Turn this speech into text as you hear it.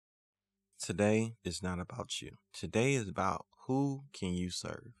Today is not about you. Today is about who can you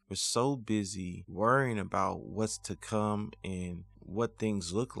serve. We're so busy worrying about what's to come and what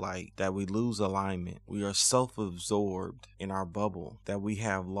things look like that we lose alignment. We are self-absorbed in our bubble that we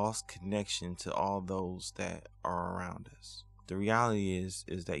have lost connection to all those that are around us. The reality is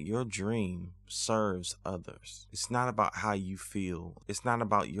that your dream serves others. It's not about how you feel. It's not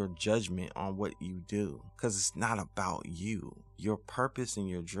about your judgment on what you do, because it's not about you. Your purpose in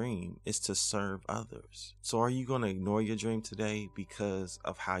your dream is to serve others. So are you going to ignore your dream today because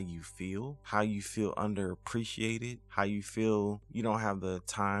of how you feel underappreciated, how you feel you don't have the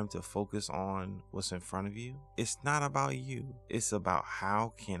time to focus on what's in front of you? It's not about you. It's about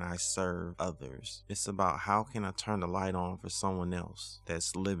how can I serve others? It's about how can I turn the light on for someone else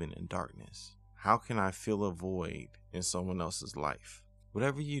that's living in darkness? How can I fill a void in someone else's life?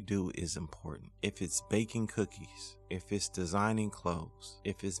 Whatever you do is important. If it's baking cookies, if it's designing clothes,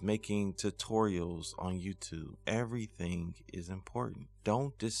 if it's making tutorials on YouTube, everything is important.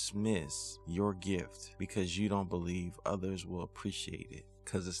 Don't dismiss your gift because you don't believe others will appreciate it.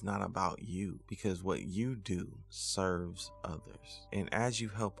 Because it's not about you, because what you do serves others. And as you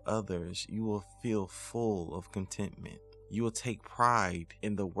help others, you will feel full of contentment. You will take pride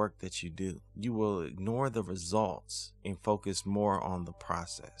in the work that you do. You will ignore the results and focus more on the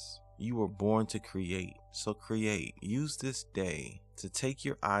process. You were born to create, so create. Use this day to take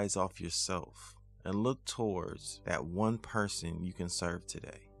your eyes off yourself and look towards that one person you can serve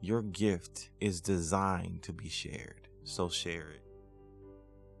today. Your gift is designed to be shared, so share it.